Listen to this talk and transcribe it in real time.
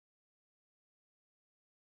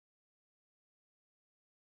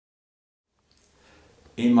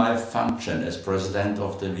In my function as president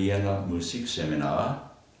of the Wiener Musik seminar,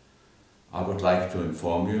 I would like to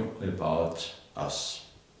inform you about us.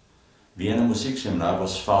 Wiener Musik seminar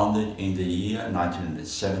was founded in the year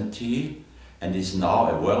 1970 and is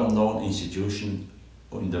now a well-known institution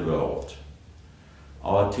in the world.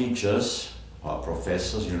 Our teachers, our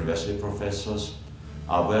professors, university professors,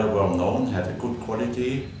 are very well known, have a good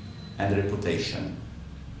quality and reputation.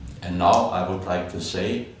 And now I would like to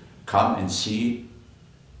say, come and see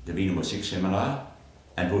the Wiener Musik seminar,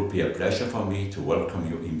 and it would be a pleasure for me to welcome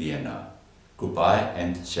you in Vienna. Goodbye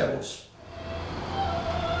and servus.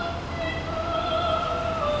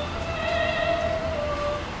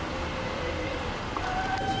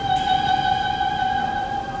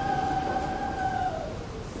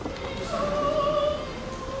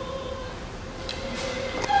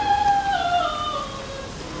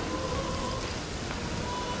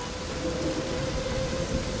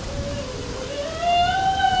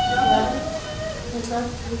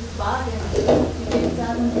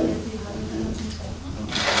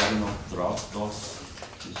 Noch drauf,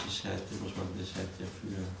 diese Seite, was war die Seite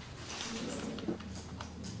für?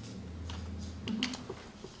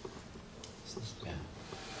 Ist nicht mehr.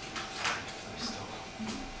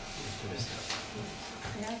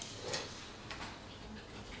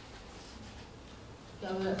 Ja,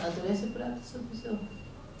 aber Adresse braucht es sowieso.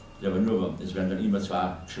 Ja, aber nur, es werden dann immer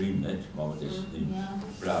zwei geschrieben, nicht? Wenn man das nimmt. Ja.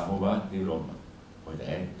 Blau war, die laden wir halt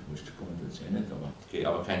ein, du musst kommen jetzt eh nicht,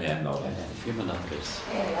 aber keine Einladung. Firmenadresse.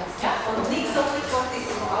 Ja, und nicht so viel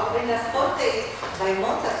fortissimo, auch wenn das Forte ist, bei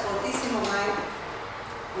Mozart fortissimo meint,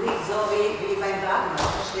 nicht so wie beim Wagner,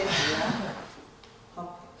 verstehst du, ja?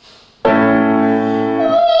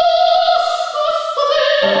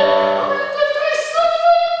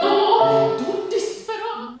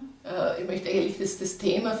 Ich möchte eigentlich das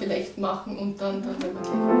Thema vielleicht machen und dann wenn man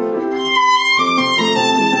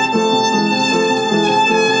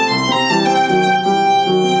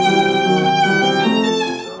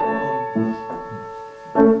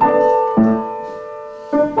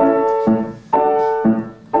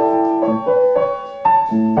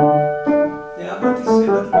Yeah, but it's a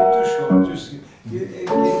little bit too short.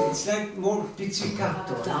 It's like more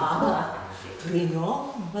pizzicato. Да, при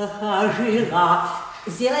нем жила.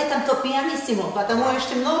 Сделай там то пианиссимо, потому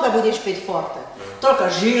что много будешь петь форте. Только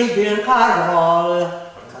жил-был король.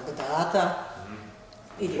 Когда-то.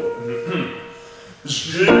 Иди.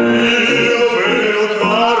 Жил-был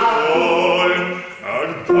король,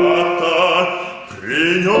 когда-то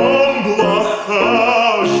при нем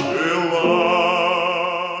блоха жила.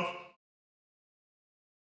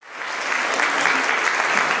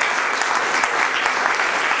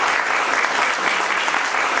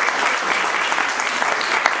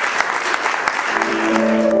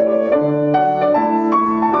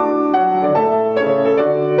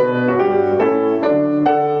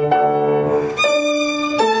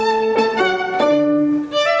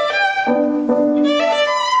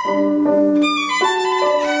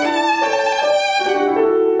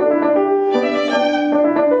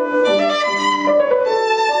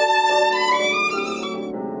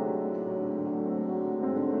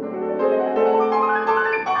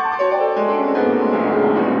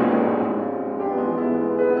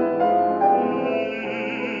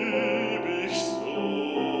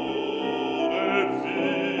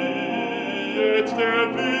 Der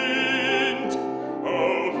Wind,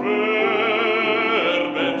 auf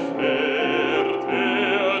Erden fährt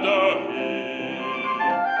dahin.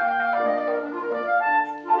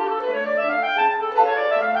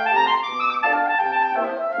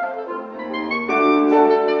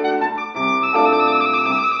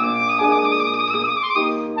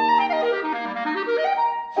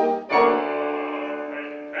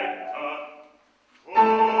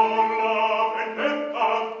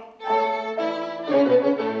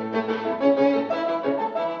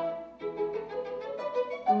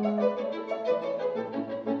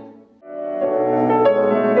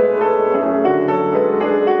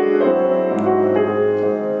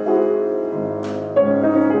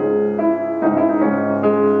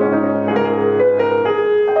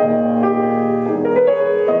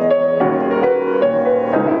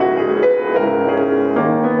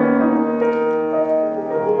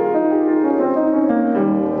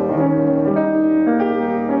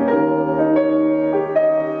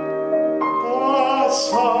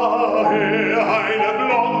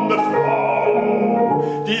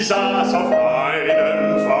 saß auf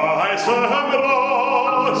einem weißen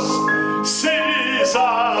Ross. Sie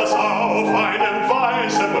saß auf einem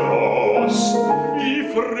weißen Ross. Die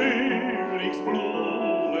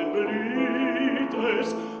Frühlingsblumen blüht es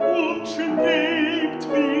und schwebt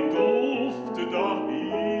wie Duft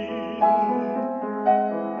dahin.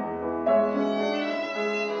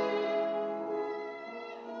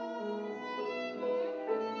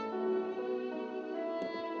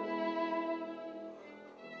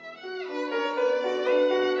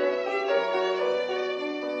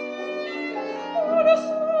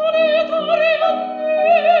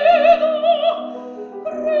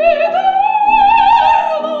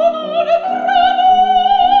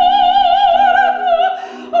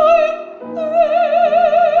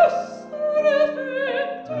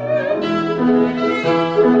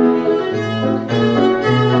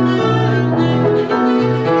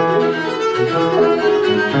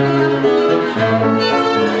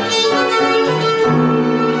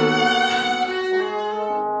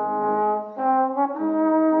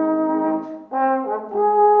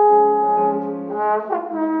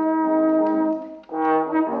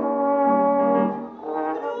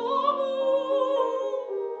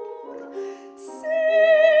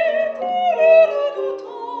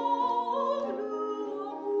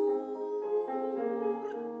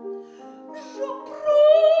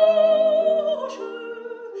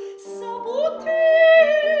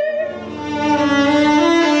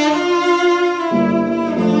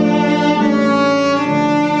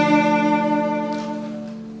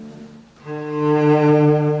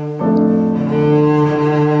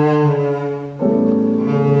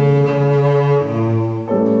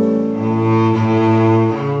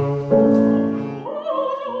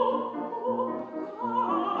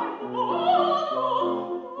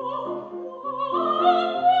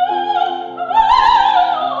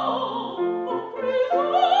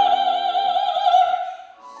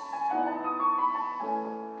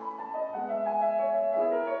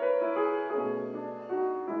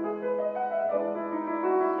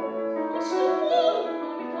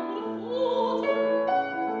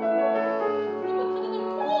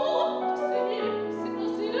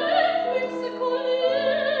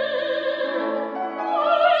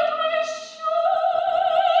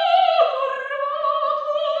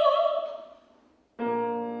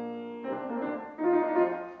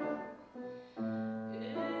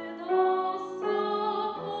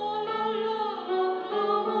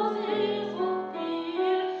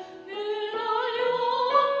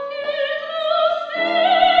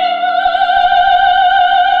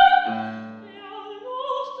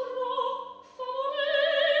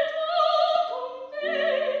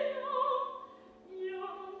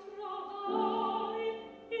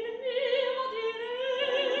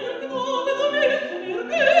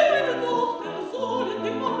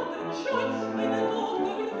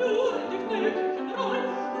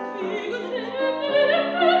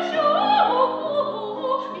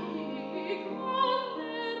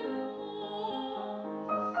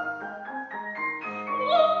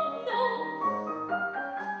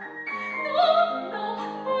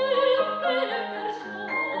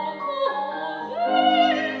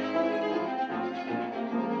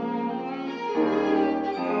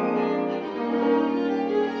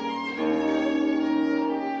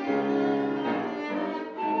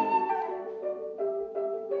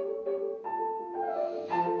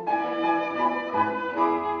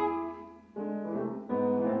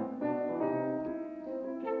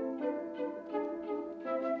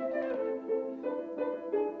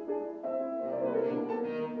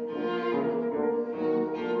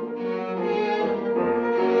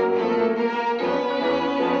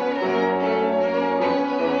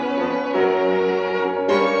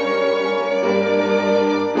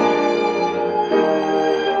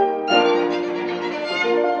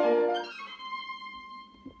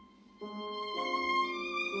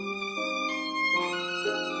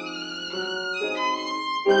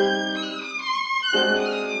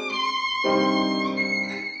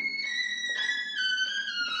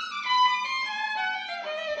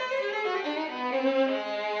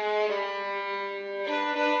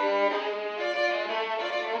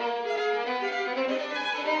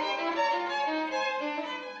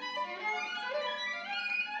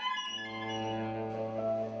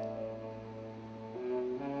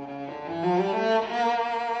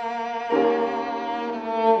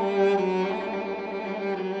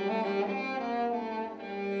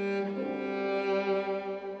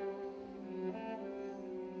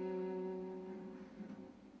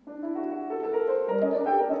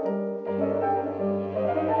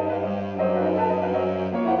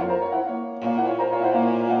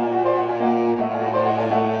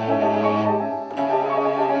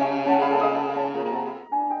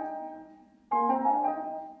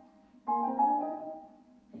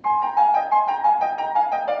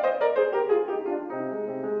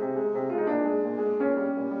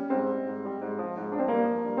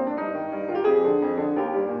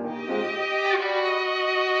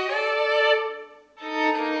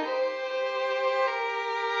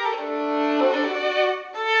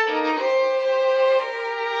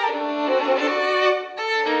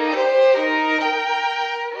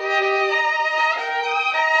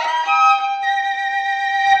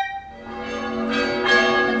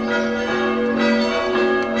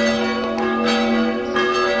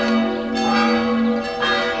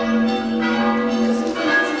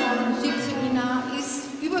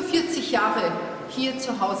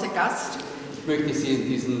 Gast. Ich möchte Sie in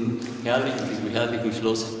diesem herrlichen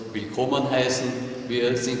Schloss willkommen heißen.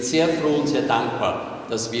 Wir sind sehr froh und sehr dankbar,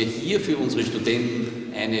 dass wir hier für unsere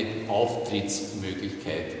Studenten eine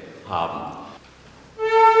Auftrittsmöglichkeit haben.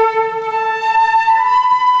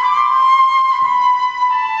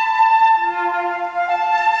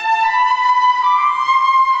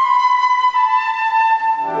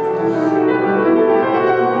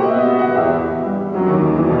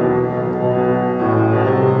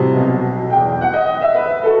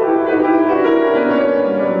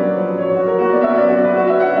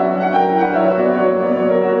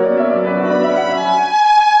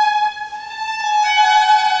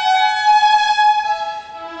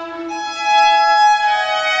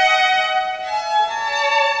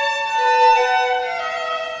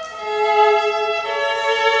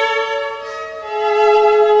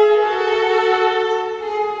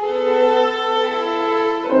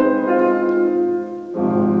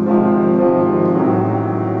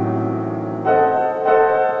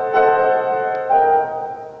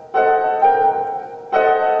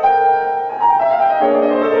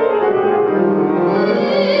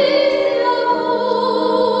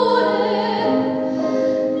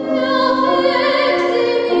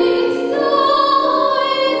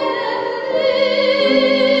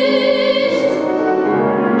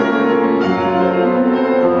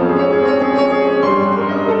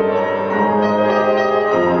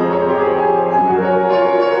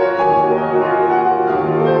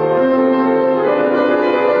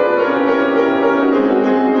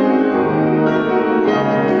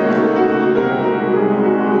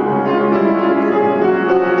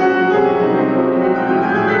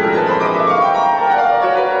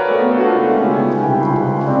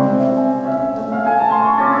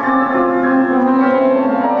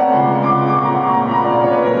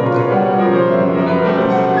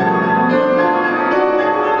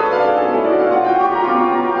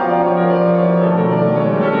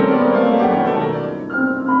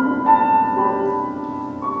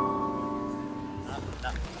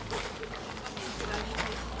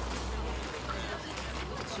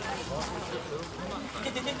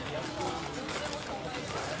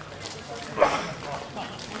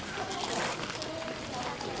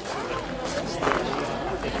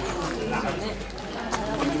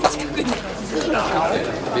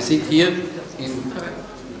 Wir sind hier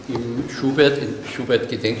im Schubert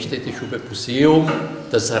Gedenkstätte, Schubert Museum,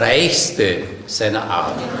 das reichste seiner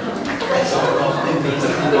Art.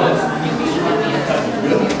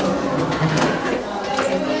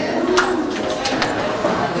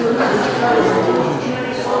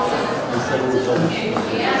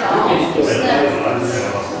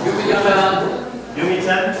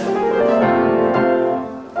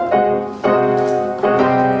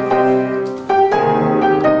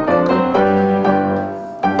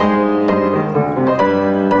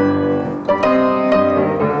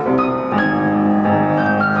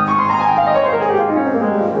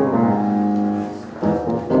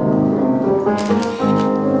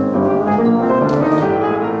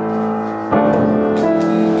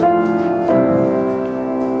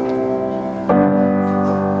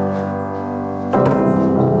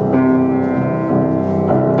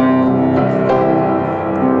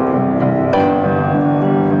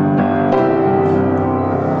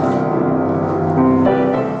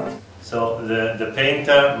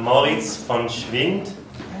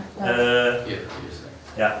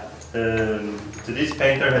 To this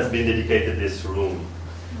painter has been dedicated this room,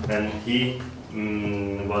 and he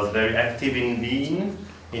was very active in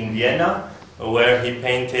Vienna, where he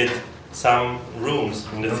painted some rooms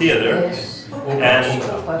in the theater and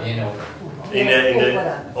in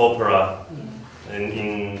the opera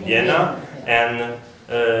in Vienna. And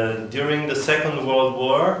during the Second World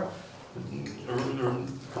War,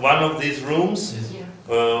 one of these rooms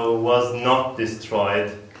was not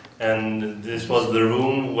destroyed, and this was the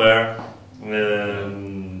room where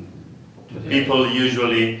people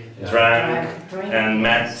usually drank and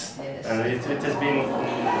met, and it has been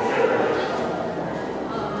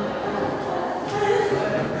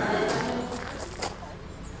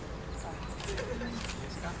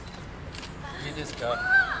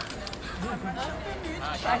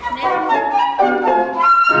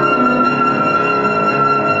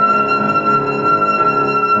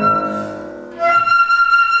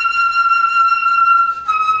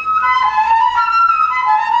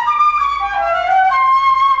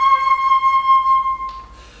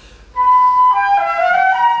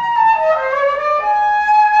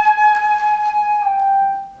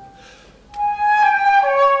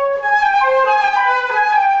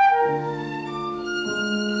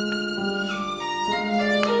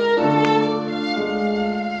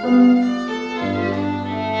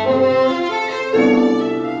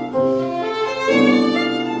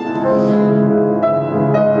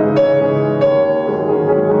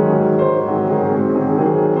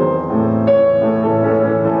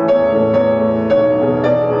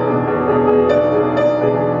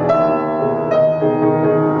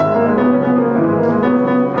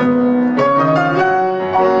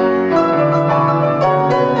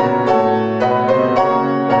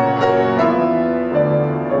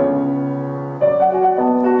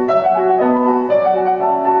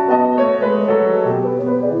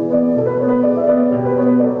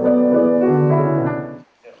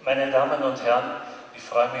und Herren, ich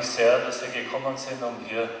freue mich sehr, dass Sie gekommen sind, um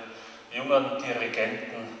hier jungen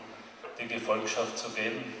Dirigenten die Gefolgschaft zu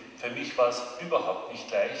geben. Für mich war es überhaupt nicht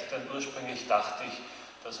leicht, denn ursprünglich dachte ich,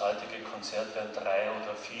 das heutige Konzert wären 3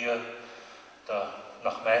 oder 4 der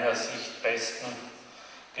nach meiner Sicht besten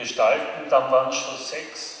Gestalten, dann waren es schon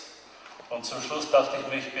 6. Und zum Schluss dachte ich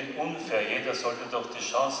mir, ich bin unfair, jeder sollte doch die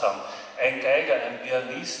Chance haben. Ein Geiger, ein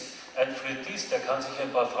Pianist, ein Flötist, der kann sich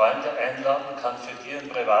ein paar Freunde einladen, kann für die ein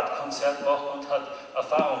Privatkonzert machen und hat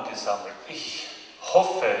Erfahrung gesammelt. Ich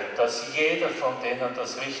hoffe, dass jeder von denen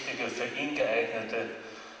das richtige, für ihn geeignete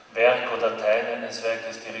Werk oder Teil eines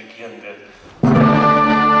Werkes dirigieren wird.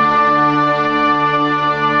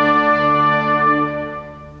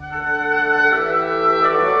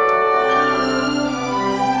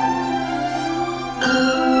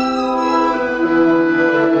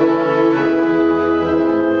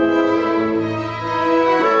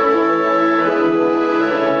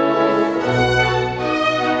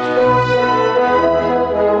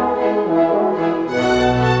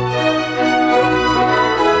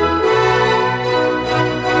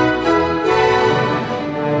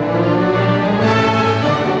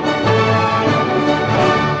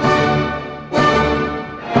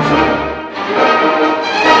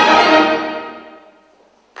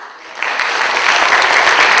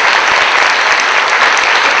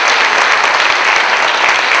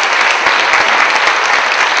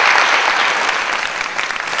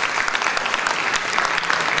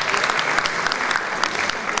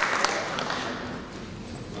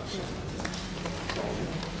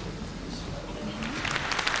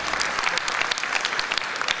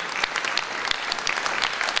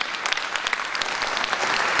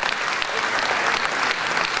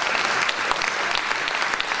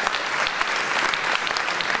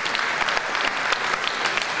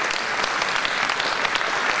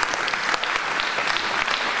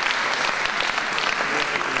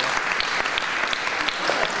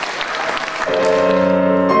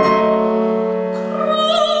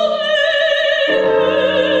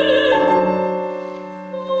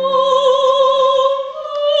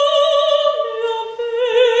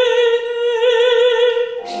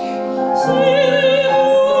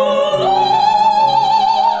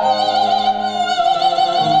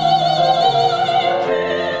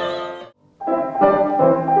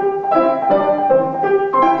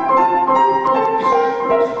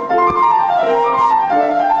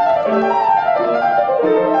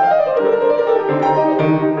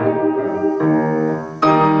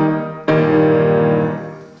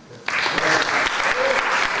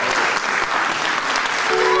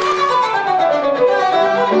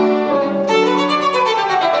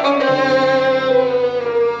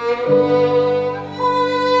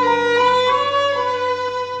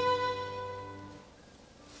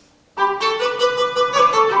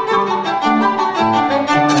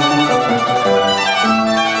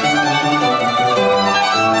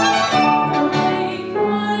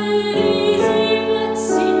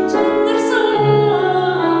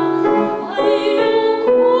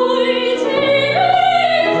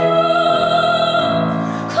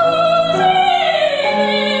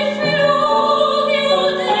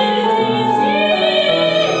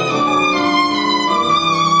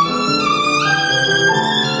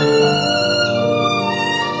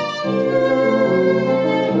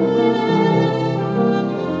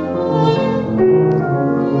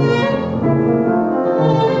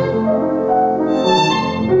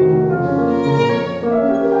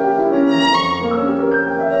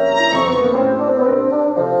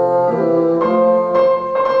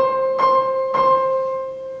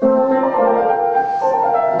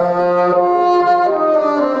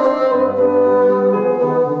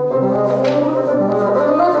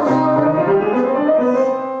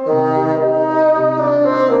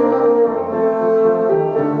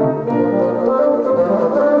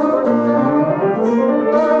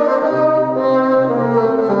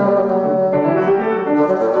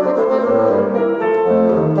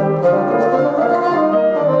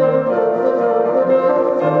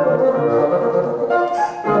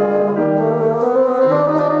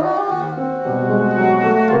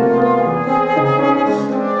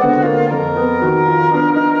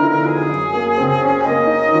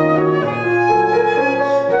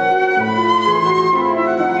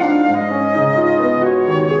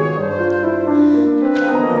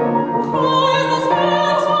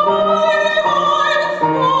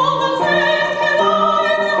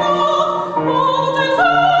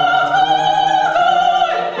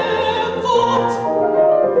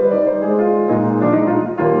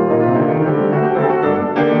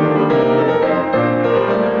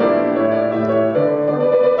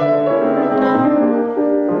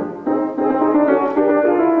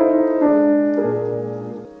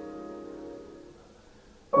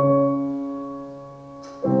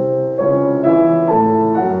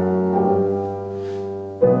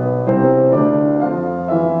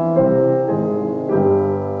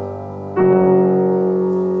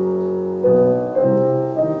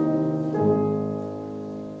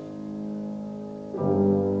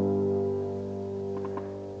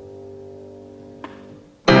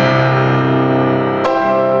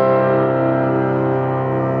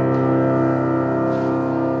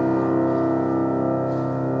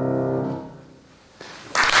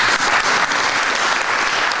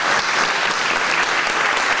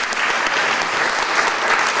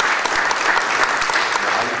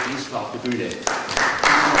 Bühne.